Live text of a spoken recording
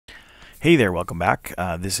Hey there, welcome back.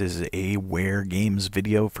 This is a Where Games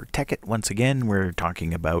video for Tekkit. Once again, we're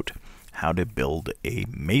talking about how to build a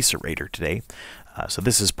Macerator today. So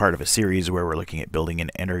this is part of a series where we're looking at building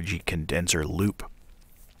an energy condenser loop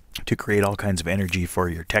to create all kinds of energy for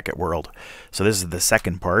your Tekkit world. So this is the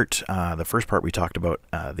second part. The first part we talked about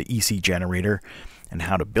the EC generator and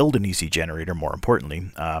how to build an EC generator, more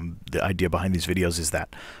importantly. The idea behind these videos is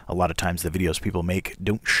that a lot of times the videos people make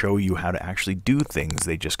don't show you how to actually do things.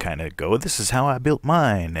 They just kind of go, this is how I built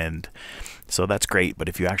mine, and so that's great, but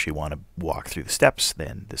if you actually want to walk through the steps,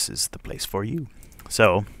 then this is the place for you.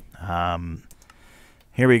 So,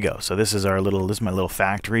 here we go. So this is my little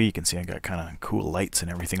factory. You can see I got kind of cool lights and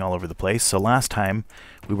everything all over the place. So last time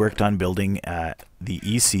we worked on building the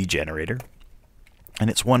EC generator, and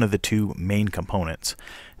it's one of the two main components.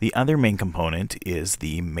 The other main component is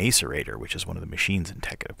the Macerator, which is one of the machines in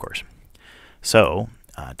Tekkit, of course. So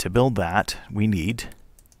to build that, we need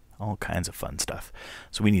all kinds of fun stuff.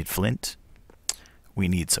 So we need flint. We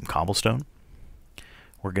need some cobblestone.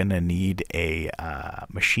 We're going to need a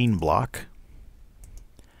machine block.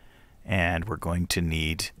 And we're going to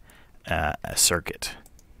need a circuit.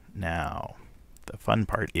 Now, the fun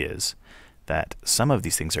part is that some of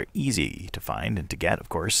these things are easy to find and to get, of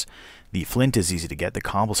course. The flint is easy to get. The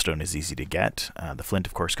cobblestone is easy to get. The flint,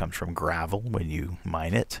 of course, comes from gravel when you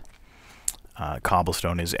mine it.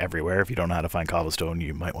 Cobblestone is everywhere. If you don't know how to find cobblestone,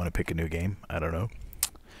 you might want to pick a new game. I don't know.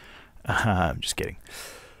 I'm just kidding.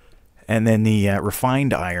 And then the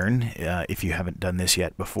refined iron, if you haven't done this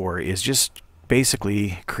yet before, is just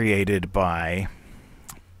basically created by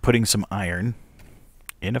putting some iron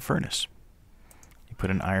in a furnace. You put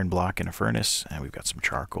an iron block in a furnace, and we've got some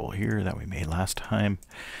charcoal here that we made last time,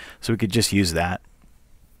 so we could just use that.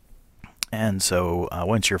 And so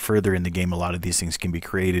once you're further in the game, a lot of these things can be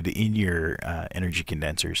created in your energy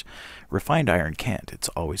condensers. Refined iron can't. It's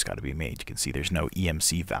always got to be made. You can see there's no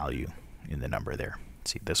EMC value in the number there.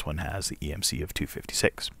 See, this one has the EMC of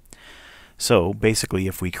 256. So basically,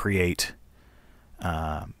 if we create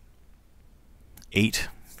 8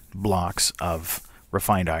 blocks of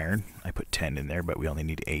refined iron. I put 10 in there, but we only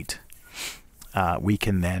need 8. We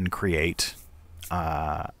can then create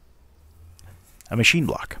a machine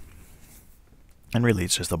block. And really,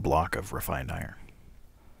 it's just a block of refined iron.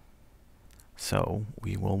 So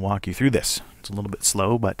we will walk you through this. It's a little bit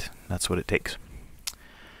slow, but that's what it takes.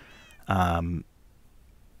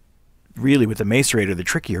 Really, with the Macerator, the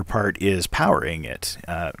trickier part is powering it,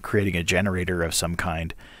 creating a generator of some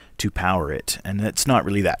kind to power it, and it's not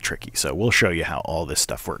really that tricky, so we'll show you how all this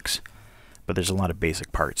stuff works. But there's a lot of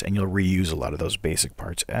basic parts, and you'll reuse a lot of those basic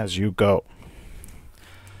parts as you go.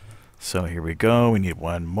 So here we go, we need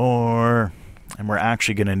one more, and we're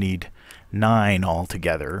actually going to need 9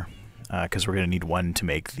 altogether, because we're going to need 1 to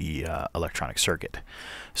make the electronic circuit.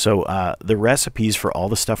 So the recipes for all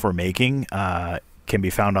the stuff we're making can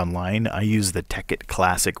be found online. I use the Tekkit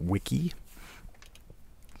Classic Wiki.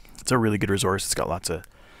 It's a really good resource. It's got lots of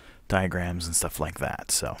diagrams and stuff like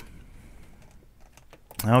that. So,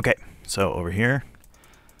 okay. So over here,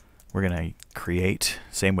 we're going to create,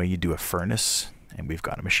 same way you do a furnace, and we've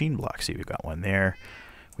got a machine block. See, we've got one there.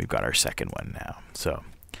 We've got our second one now. So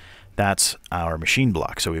that's our machine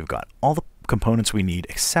block. So we've got all the components we need,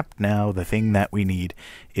 except now the thing that we need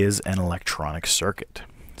is an electronic circuit.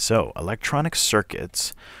 So electronic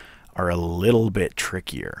circuits are a little bit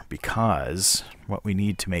trickier because what we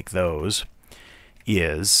need to make those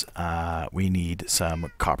is we need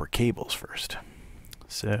some copper cables first.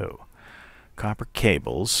 So copper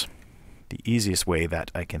cables, the easiest way that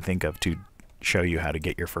I can think of to show you how to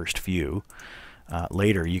get your first few.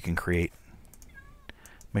 Later you can create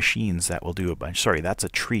machines that will do a bunch. Sorry, that's a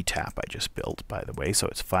tree tap I just built, by the way. So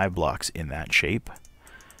it's 5 blocks in that shape.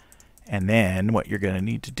 And then what you're going to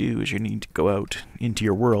need to do is you need to go out into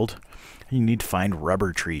your world and you need to find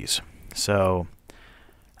rubber trees. So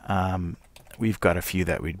we've got a few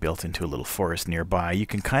that we'd built into a little forest nearby. You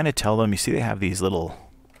can kind of tell them, you see they have these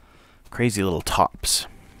little crazy little tops,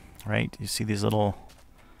 right? You see these the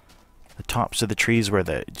tops of the trees where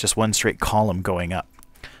just one straight column going up.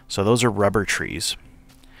 So those are rubber trees.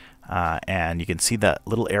 And you can see that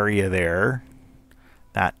little area there.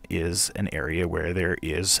 That is an area where there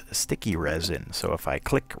is sticky resin. So if I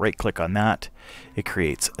right click on that, it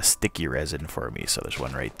creates a sticky resin for me. So there's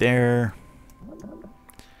one right there.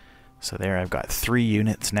 So there I've got 3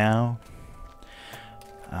 units now.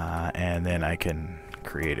 And then I can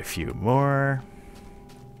create a few more.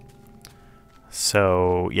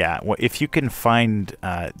 So yeah, if you can find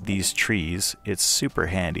these trees, it's super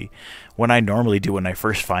handy. What I normally do when I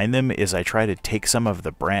first find them is I try to take some of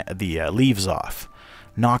the leaves off.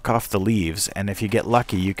 knock off the leaves, and if you get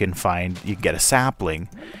lucky, you can get a sapling,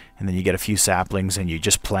 and then you get a few saplings, and you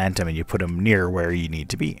just plant them, and you put them near where you need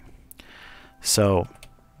to be. So,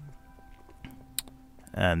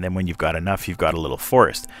 and then when you've got enough, you've got a little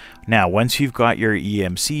forest. Now, once you've got your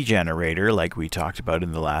EMC generator, like we talked about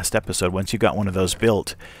in the last episode, once you've got one of those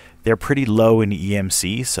built, they're pretty low in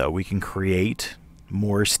EMC, so we can create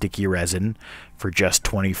more sticky resin for just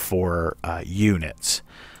 24 units.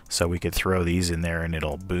 So we could throw these in there and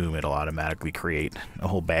it'll automatically create a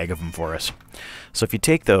whole bag of them for us. So if you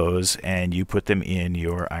take those and you put them in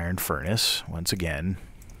your iron furnace, once again,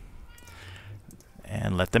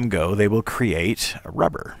 and let them go, they will create a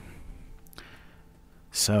rubber.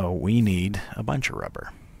 So we need a bunch of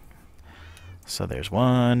rubber. So there's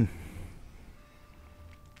one.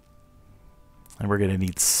 And we're going to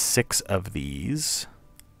need 6 of these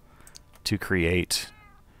to create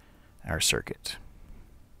our circuit.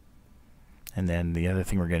 And then the other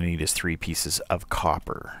thing we're going to need is 3 pieces of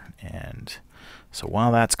copper. And so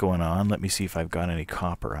while that's going on, let me see if I've got any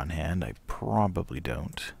copper on hand. I probably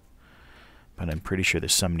don't, but I'm pretty sure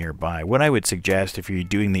there's some nearby. What I would suggest if you're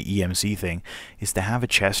doing the EMC thing is to have a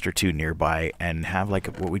chest or 2 nearby and have like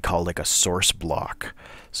what we call like a source block.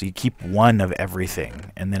 So you keep one of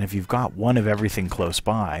everything, and then if you've got one of everything close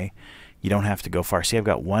by, you don't have to go far. See, I've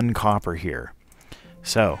got 1 copper here.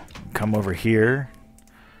 So come over here,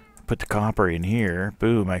 put the copper in here,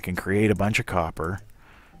 boom, I can create a bunch of copper.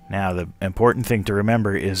 Now the important thing to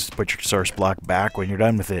remember is put your source block back when you're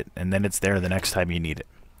done with it, and then it's there the next time you need it.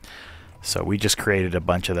 So we just created a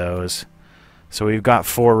bunch of those. So we've got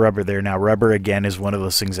 4 rubber there. Now rubber again is one of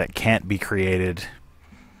those things that can't be created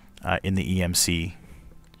in the EMC.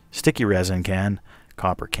 Sticky resin can,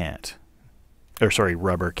 copper can't. Or sorry,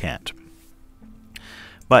 rubber can't.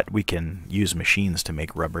 But we can use machines to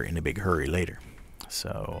make rubber in a big hurry later.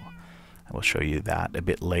 So I will show you that a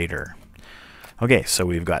bit later. Okay, so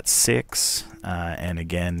we've got 6, and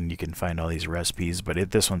again, you can find all these recipes,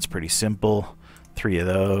 but this one's pretty simple. 3 of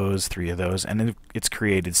those, and it's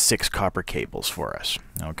created 6 copper cables for us.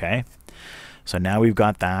 Okay, so now we've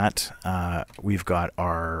got that. We've got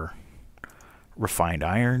our refined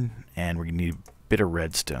iron, and we need a bit of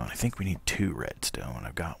redstone. I think we need 2 redstone.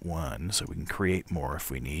 I've got 1, so we can create more if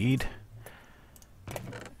we need.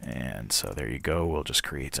 And so there you go. We'll just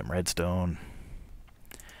create some redstone.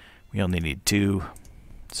 We only need 2,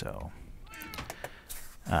 so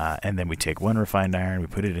and then we take 1 refined iron, we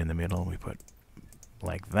put it in the middle, we put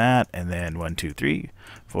like that, and then 1, 2, 3,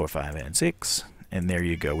 4, 5, and 6, and there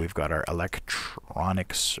you go. We've got our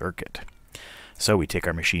electronic circuit. So we take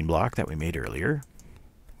our machine block that we made earlier,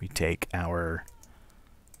 we take our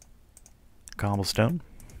cobblestone,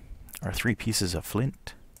 our 3 pieces of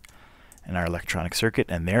flint, and our electronic circuit,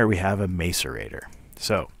 and there we have a macerator.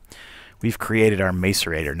 So we've created our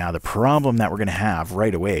macerator. Now the problem that we're going to have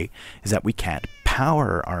right away is that we can't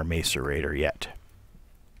power our macerator yet.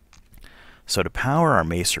 So to power our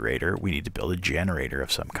macerator, we need to build a generator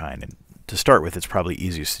of some kind. And to start with, it's probably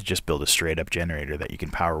easiest to just build a straight up generator that you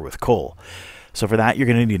can power with coal. So for that, you're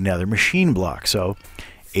going to need another machine block. So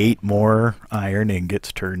 8 more iron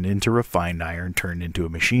ingots turned into refined iron, turned into a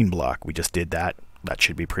machine block. We just did that. That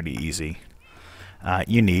should be pretty easy.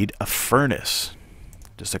 You need a furnace,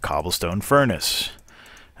 just a cobblestone furnace.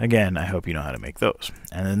 Again, I hope you know how to make those.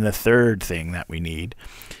 And then the third thing that we need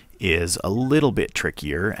is a little bit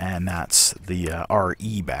trickier, and that's the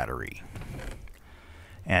RE battery.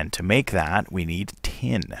 And to make that, we need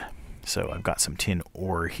tin. So I've got some tin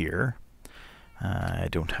ore here. I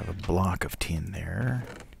don't have a block of tin there.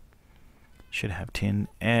 Should have tin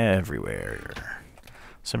everywhere.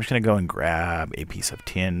 So I'm just going to go and grab a piece of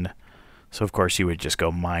tin. So of course you would just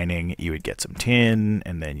go mining, you would get some tin,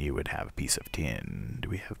 and then you would have a piece of tin. Do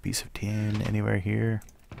we have a piece of tin anywhere here?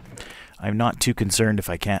 I'm not too concerned if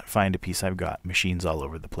I can't find a piece. I've got machines all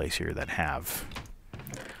over the place here that have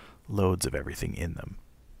loads of everything in them.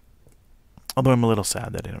 Although I'm a little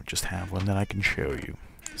sad that I don't just have one that I can show you.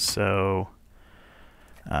 So,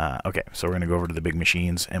 okay, so we're going to go over to the big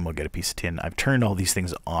machines and we'll get a piece of tin. I've turned all these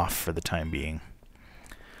things off for the time being.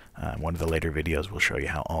 One of the later videos will show you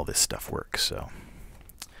how all this stuff works.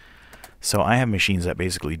 So I have machines that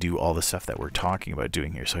basically do all the stuff that we're talking about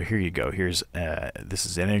doing here. So here you go. Here's this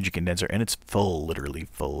is an energy condenser, and it's full, literally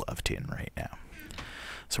full of tin right now.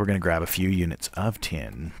 So we're going to grab a few units of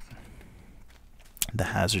tin. The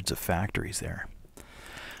hazards of factories there.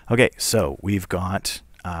 Okay, so we've got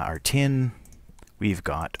our tin, we've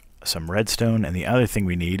got some redstone, and the other thing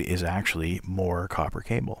we need is actually more copper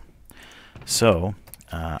cable. So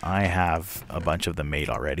I have a bunch of them made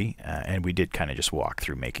already, and we did kind of just walk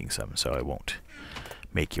through making some, so I won't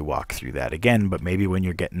make you walk through that again, but maybe when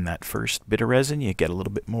you're getting that first bit of resin, you get a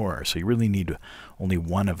little bit more. So you really need only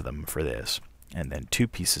one of them for this. And then 2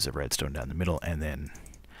 pieces of redstone down the middle, and then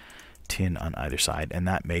tin on either side, and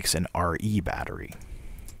that makes an RE battery.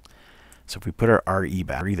 So if we put our RE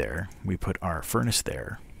battery there, we put our furnace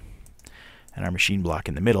there, and our machine block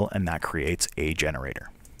in the middle, and that creates a generator.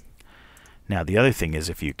 Now the other thing is,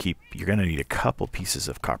 you're going to need a couple pieces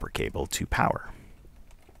of copper cable to power.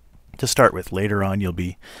 To start with, later on you'll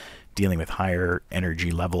be dealing with higher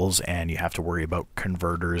energy levels and you have to worry about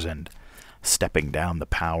converters and stepping down the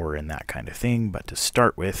power and that kind of thing. But to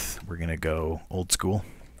start with, we're going to go old school,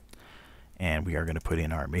 and we are going to put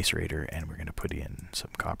in our macerator, and we're going to put in some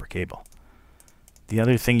copper cable. The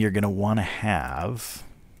other thing you're going to want to have,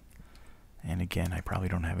 and again, I probably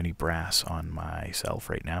don't have any brass on myself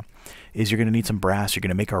right now, is you're going to need some brass. You're going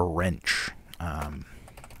to make a wrench.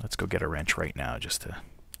 Let's go get a wrench right now, just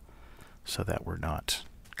so that we're not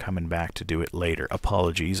coming back to do it later.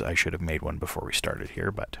 Apologies, I should have made one before we started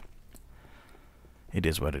here, but it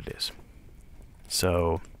is what it is.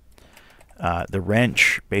 So the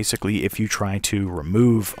wrench, basically, if you try to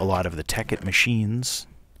remove a lot of the Tekkit machines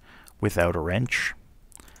without a wrench,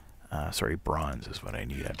 sorry, bronze is what I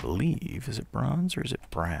need, I believe. Is it bronze or is it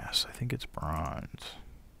brass? I think it's bronze.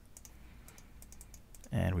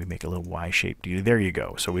 And we make a little Y shape. There you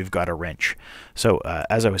go. So we've got a wrench. So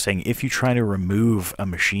as I was saying, if you try to remove a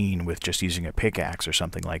machine with just using a pickaxe or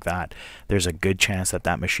something like that, there's a good chance that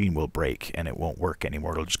that machine will break and it won't work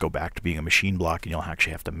anymore. It'll just go back to being a machine block, and you'll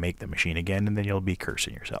actually have to make the machine again, and then you'll be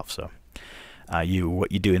cursing yourself. So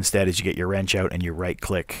what you do instead is you get your wrench out and you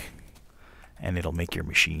right-click, and it'll make your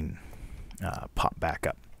machine pop back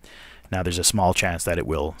up. Now there's a small chance that it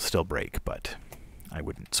will still break, but I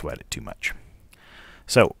wouldn't sweat it too much.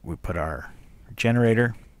 So we put our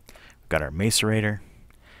generator, we've got our macerator,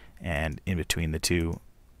 and in between the two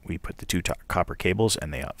we put the 2 copper cables,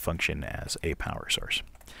 and they function as a power source.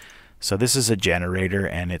 So this is a generator,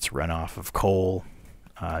 and it's run off of coal,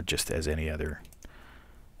 just as any other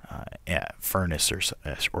furnace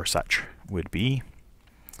or such would be.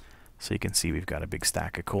 So you can see we've got a big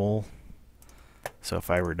stack of coal. So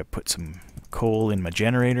if I were to put some coal in my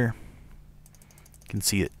generator, you can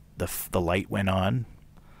see it, the light went on.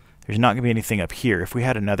 There's not going to be anything up here. If we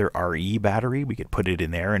had another RE battery, we could put it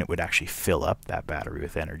in there and it would actually fill up that battery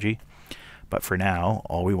with energy. But for now,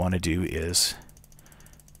 all we want to do is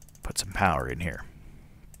put some power in here.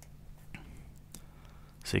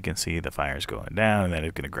 So you can see the fire's going down, and then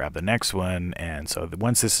it's going to grab the next one. And so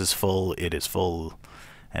once this is full, it is full.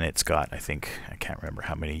 And it's got, I can't remember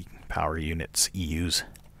how many power units, EUs.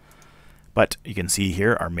 But you can see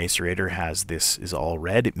here our macerator has, this is all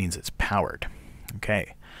red. It means it's powered.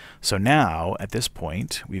 Okay, so now at this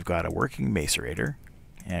point we've got a working macerator,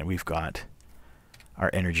 and we've got our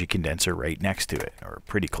energy condenser right next to it, or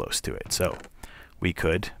pretty close to it. So we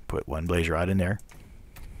could put 1 blaze rod in there.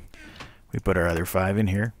 We put our other 5 in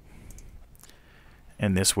here,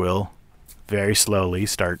 and this will very slowly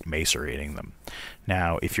start macerating them.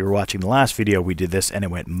 Now, if you were watching the last video, we did this and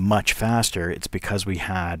it went much faster. It's because we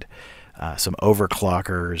had some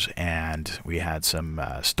overclockers and we had some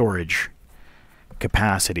storage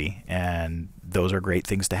capacity, and those are great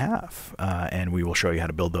things to have. And we will show you how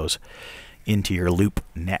to build those into your loop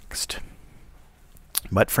next.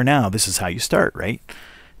 But for now, this is how you start, right?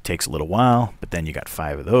 It takes a little while, but then you got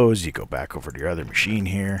 5 of those. You go back over to your other machine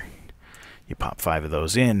here. You pop 5 of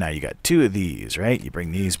those in. Now you got 2 of these, right? You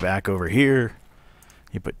bring these back over here.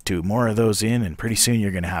 You put 2 more of those in, and pretty soon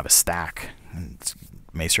you're going to have a stack. And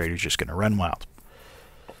macerator's just going to run wild.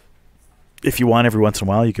 If you want, every once in a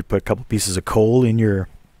while, you could put a couple pieces of coal in your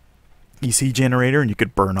EC generator, and you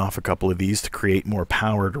could burn off a couple of these to create more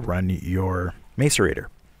power to run your macerator.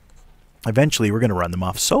 Eventually, we're going to run them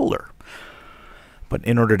off solar. But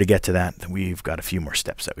in order to get to that, we've got a few more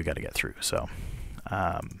steps that we got to get through. So,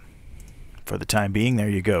 for the time being, there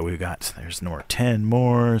you go. There's 10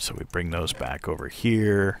 more, so we bring those back over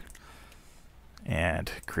here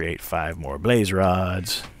and create 5 more blaze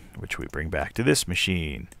rods, which we bring back to this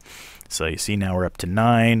machine. So you see now we're up to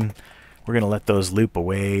 9. We're going to let those loop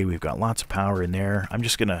away. We've got lots of power in there. I'm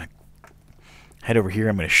just going to head over here.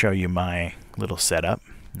 I'm going to show you my little setup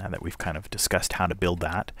now that we've kind of discussed how to build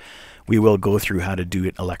that. We will go through how to do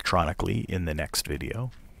it electronically in the next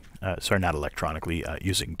video. Sorry, not electronically,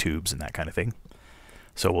 using tubes and that kind of thing.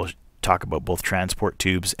 So we'll talk about both transport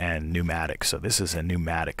tubes and pneumatics. So this is a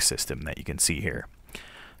pneumatic system that you can see here.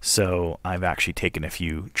 So I've actually taken a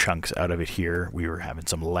few chunks out of it here. We were having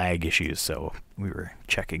some lag issues, so we were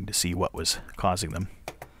checking to see what was causing them.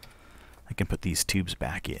 I can put these tubes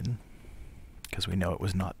back in. because we know it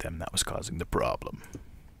was not them that was causing the problem.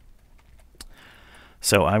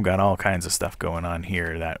 So I've got all kinds of stuff going on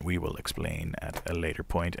here that we will explain at a later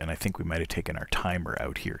point, and I think we might have taken our timer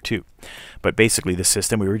out here too. But basically the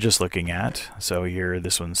system we were just looking at, so here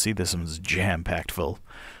this one, see this one's jam-packed full.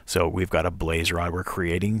 So we've got a blaze rod, we're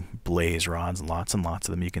creating blaze rods, lots and lots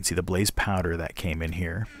of them. You can see the blaze powder that came in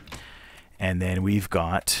here. And then we've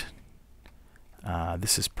got,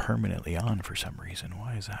 this is permanently on for some reason.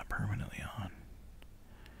 Why is that permanently on?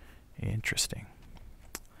 Interesting.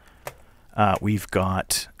 We've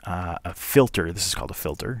got a filter. This is called a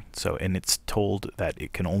filter. So, and it's told that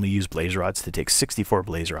it can only use blaze rods to take 64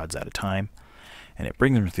 blaze rods at a time. And it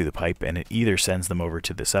brings them through the pipe, and it either sends them over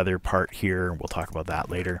to this other part here, we'll talk about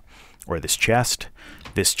that later, or this chest.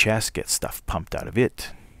 This chest gets stuff pumped out of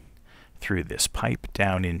it through this pipe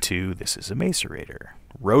down into, this is a macerator.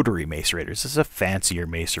 Rotary macerators. This is a fancier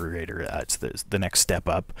macerator. It's the next step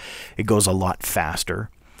up. It goes a lot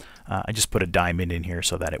faster. I just put a diamond in here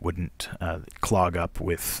so that it wouldn't clog up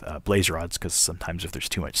with blaze rods, because sometimes if there's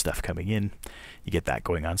too much stuff coming in, you get that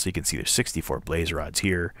going on. So you can see there's 64 blaze rods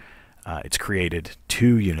here. It's created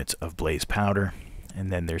 2 units of blaze powder,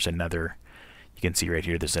 and then there's another, you can see right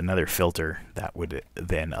here, there's another filter that would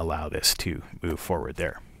then allow this to move forward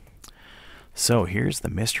there. So here's the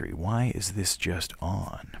mystery. Why is this just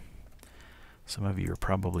on? Some of you are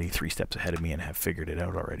probably 3 steps ahead of me and have figured it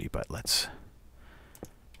out already, but let's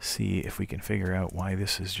see if we can figure out why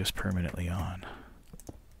this is just permanently on.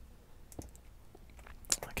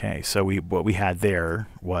 Okay, so what we had there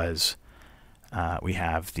was we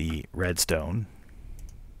have the redstone.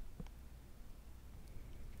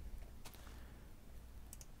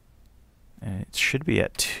 And it should be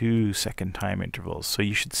at 2-second time intervals, so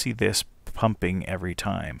you should see this pumping every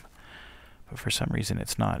time. But for some reason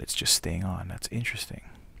it's not. It's just staying on. That's interesting.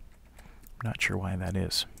 I'm not sure why that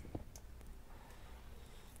is.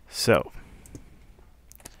 So,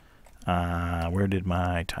 where did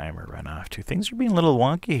my timer run off to? Things are being a little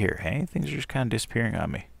wonky here, hey? Things are just kind of disappearing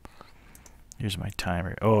on me. Here's my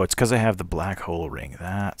timer. Oh, it's because I have the black hole ring.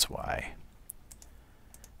 That's why.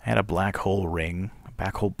 I had a black hole ring, a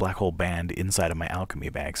black hole band inside of my alchemy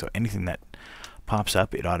bag, so anything that pops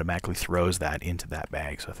up, it automatically throws that into that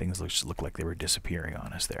bag, so things just look like they were disappearing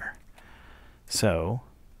on us there. So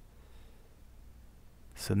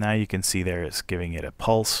now you can see there it's giving it a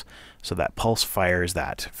pulse, so that pulse fires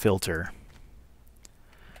that filter.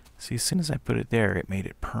 See, as soon as I put it there, it made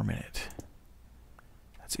it permanent.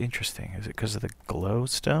 That's interesting. Is it because of the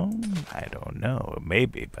glowstone? I don't know.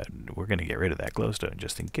 Maybe, but we're going to get rid of that glowstone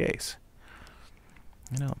just in case.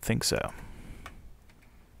 I don't think so.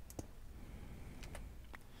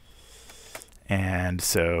 And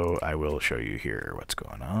so I will show you here what's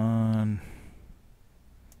going on.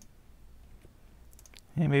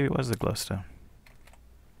 Yeah, maybe it was the glowstone.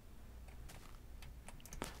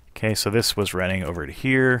 Okay, so this was running over to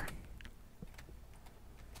here.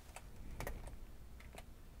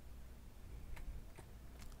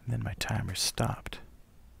 And then my timer stopped.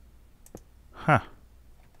 Huh.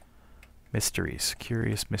 Mysteries.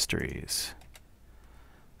 Curious mysteries.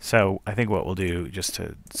 So I think what we'll do, just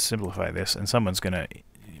to simplify this, and someone's going to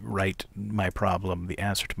write my problem, the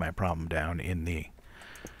answer to my problem down in the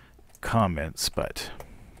comments, but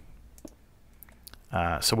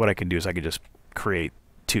so what I can do is I could just create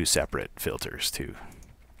 2 separate filters to,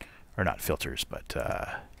 or not filters, but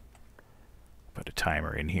put a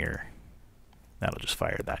timer in here. That'll just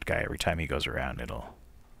fire that guy every time he goes around. It'll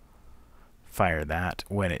fire that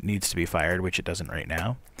when it needs to be fired, which it doesn't right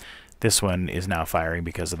now. This one is now firing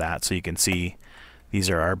because of that, so you can see these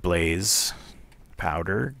are our blaze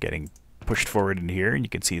powder getting pushed forward in here, and you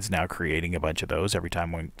can see it's now creating a bunch of those every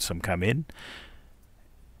time when some come in.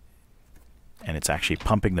 And it's actually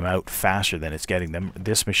pumping them out faster than it's getting them.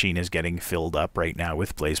 This machine is getting filled up right now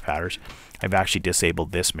with blaze powders. I've actually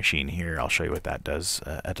disabled this machine here. I'll show you what that does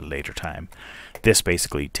at a later time. This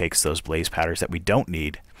basically takes those blaze powders that we don't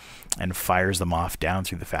need and fires them off down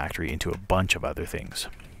through the factory into a bunch of other things.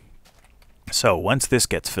 So once this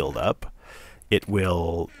gets filled up, it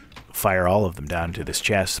will fire all of them down into this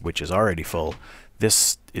chest, which is already full.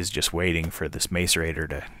 This is just waiting for this macerator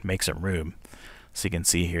to make some room. So you can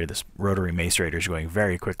see here this rotary macerator is going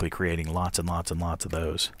very quickly, creating lots and lots and lots of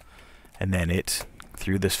those. And then it,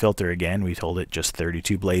 through this filter again, we told it just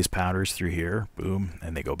 32 blaze powders through here, boom,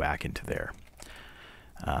 and they go back into there.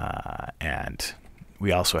 And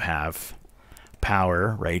we also have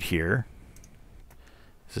power right here.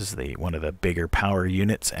 This is one of the bigger power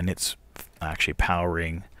units, and it's actually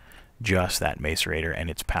powering just that macerator, and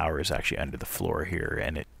its power is actually under the floor here,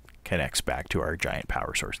 and it connects back to our giant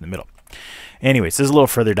power source in the middle. Anyways, this is a little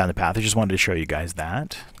further down the path. I just wanted to show you guys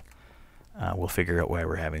that. We'll figure out why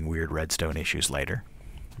we're having weird redstone issues later.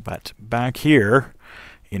 But back here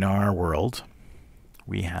in our world,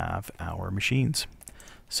 we have our machines.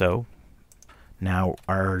 So now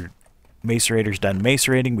our macerator's done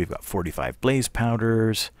macerating. We've got 45 blaze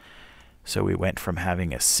powders. So we went from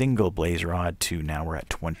having a single blaze rod to now we're at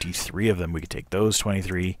 23 of them. We could take those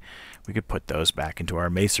 23. We could put those back into our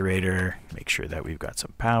macerator. Make sure that we've got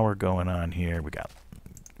some power going on here.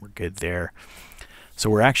 We're good there. So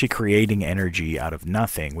we're actually creating energy out of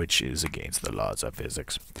nothing, which is against the laws of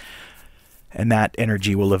physics. And that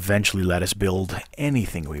energy will eventually let us build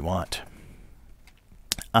anything we want.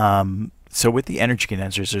 So with the energy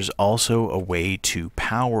condensers, there's also a way to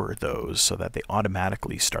power those so that they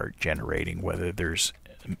automatically start generating whether there's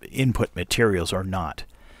input materials or not.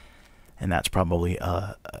 And that's probably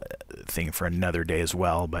a thing for another day as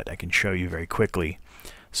well, but I can show you very quickly.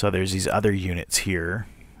 So there's these other units here,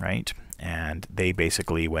 right? And they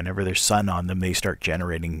basically, whenever there's sun on them, they start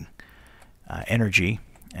generating energy.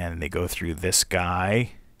 And they go through this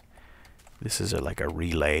guy. This is like a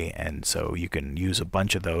relay, and so you can use a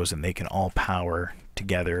bunch of those and they can all power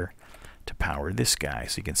together to power this guy.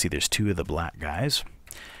 So you can see there's two of the black guys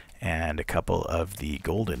and a couple of the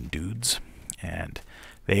golden dudes, and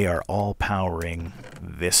they are all powering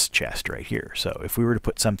this chest right here. So if we were to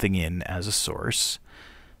put something in as a source,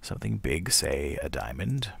 something big, say a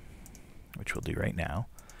diamond, which we'll do right now,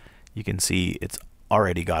 you can see it's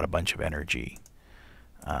already got a bunch of energy.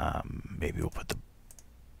 Maybe we'll put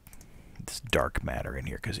this dark matter in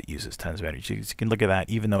here because it uses tons of energy. So you can look at that.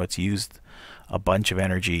 Even though it's used a bunch of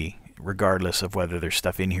energy, regardless of whether there's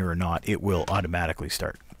stuff in here or not, it will automatically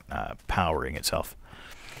start powering itself.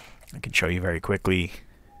 I can show you very quickly.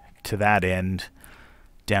 To that end,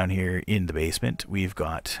 down here in the basement, we've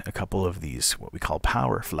got a couple of these, what we call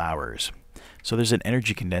power flowers. So there's an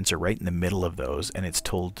energy condenser right in the middle of those, and it's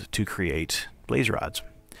told to create blaze rods.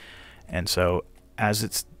 And so as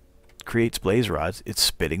it creates blaze rods, it's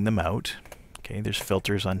spitting them out. Okay, there's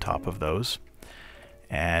filters on top of those,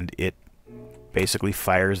 and it basically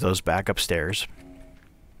fires those back upstairs.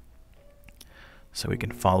 So we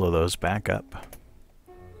can follow those back up.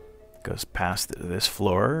 Goes past this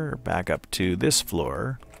floor, back up to this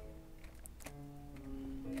floor.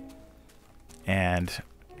 And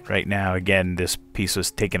right now, again, this piece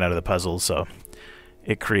was taken out of the puzzle, so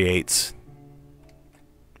it creates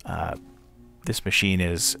this machine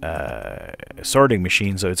is a sorting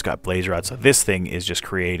machine, so it's got blaze rods. So this thing is just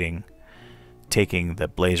taking the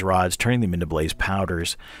blaze rods, turning them into blaze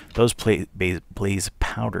powders. Those blaze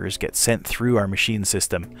powders get sent through our machine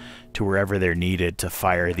system to wherever they're needed to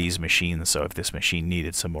fire these machines. So if this machine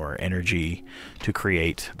needed some more energy to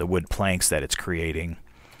create the wood planks that it's creating,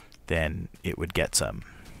 then it would get some.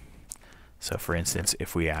 So for instance,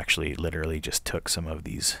 if we actually literally just took some of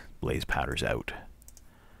these blaze powders out,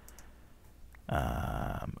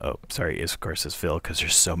 oh, sorry, of course it's filled because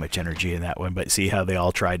there's so much energy in that one. But see how they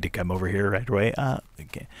all tried to come over here right away?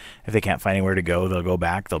 Okay. If they can't find anywhere to go, they'll go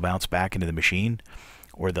back. They'll bounce back into the machine,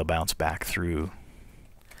 or they'll bounce back through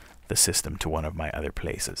the system to one of my other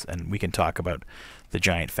places. And we can talk about the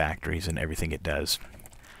giant factories and everything it does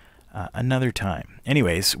another time.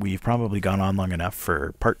 Anyways, we've probably gone on long enough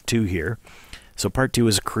for part 2 here. So part 2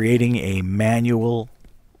 is creating a manual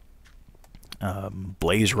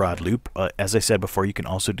blaze rod loop. As I said before, you can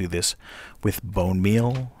also do this with bone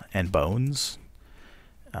meal and bones.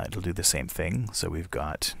 It'll do the same thing. So we've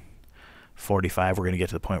got 45. We're going to get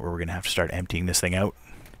to the point where we're going to have to start emptying this thing out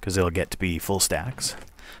because it'll get to be full stacks.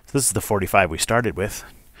 So this is the 45 we started with,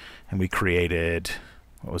 and we created,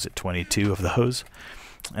 what was it, 22 of those.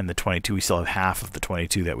 And the 22, we still have half of the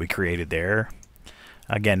 22 that we created there.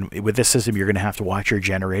 Again, with this system, you're going to have to watch your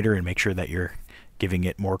generator and make sure that you're giving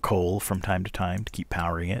it more coal from time to time to keep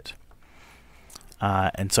powering it.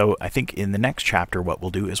 And so I think in the next chapter what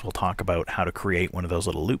we'll do is we'll talk about how to create one of those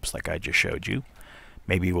little loops like I just showed you.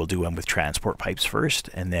 Maybe we'll do one with transport pipes first,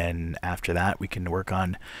 and then after that we can work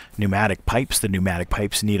on pneumatic pipes. The pneumatic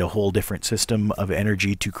pipes need a whole different system of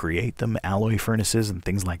energy to create them, alloy furnaces and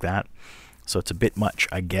things like that. So it's a bit much.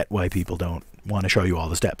 I get why people don't want to show you all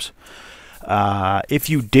the steps. If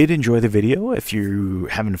you did enjoy the video, if you're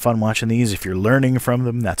having fun watching these, if you're learning from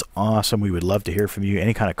them, that's awesome. We would love to hear from you.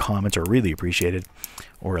 Any kind of comments are really appreciated,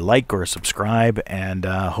 or a like or a subscribe, and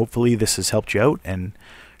hopefully this has helped you out and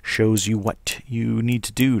shows you what you need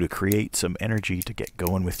to do to create some energy to get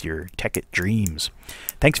going with your Tekkit dreams.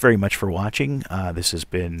 Thanks very much for watching. This has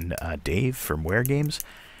been Dave from Ware Games,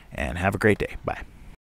 and have a great day. Bye.